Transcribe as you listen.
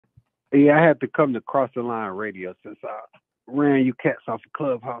Yeah, I had to come to Cross the Line Radio since I ran you cats off the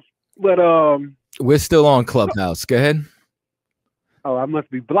clubhouse. But We're still on Clubhouse. Go ahead. oh, I must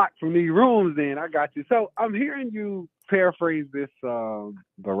be blocked from these rooms. Then I got you. So I'm hearing you paraphrase this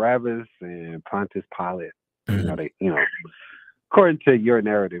Barabbas and Pontius Pilate. You know, according to your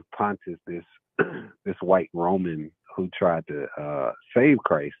narrative, Pontius, this this white Roman who tried to save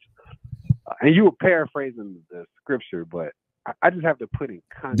Christ, and you were paraphrasing the scripture, but I just have to put in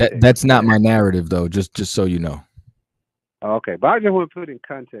context. That's not my narrative, though. Just so you know. Okay, but I just want to put in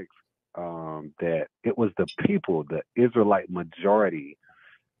context that it was the people, the Israelite majority,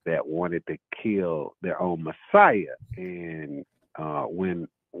 that wanted to kill their own Messiah, and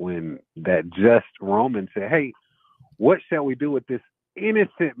when that just Roman said, "Hey, what shall we do with this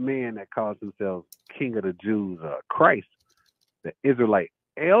innocent man that calls himself King of the Jews, Christ?" The Israelite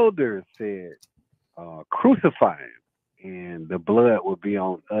elders said, "Crucify him, and the blood will be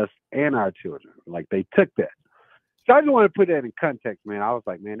on us and our children." Like they took that. So I just want to put that in context, man. I was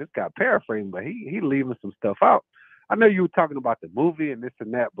like, man, this guy paraphrasing, but he leaving some stuff out. I know you were talking about the movie and this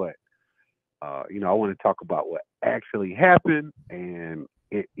and that, but you know, I want to talk about what actually happened, and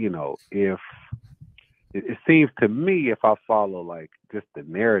it, you know, if it seems to me, if I follow like just the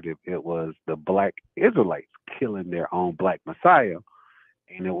narrative, it was the black Israelites killing their own black Messiah,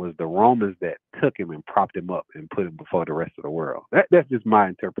 and it was the Romans that took him and propped him up and put him before the rest of the world. That's just my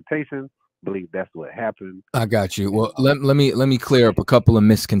interpretation. I believe that's what happened. I got you. Well, let me clear up a couple of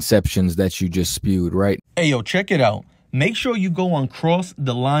misconceptions that you just spewed, right? Hey, yo, check it out. Make sure you go on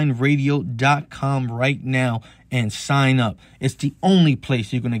crossthelineradio.com right now and sign up. It's the only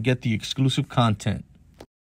place you're going to get the exclusive content.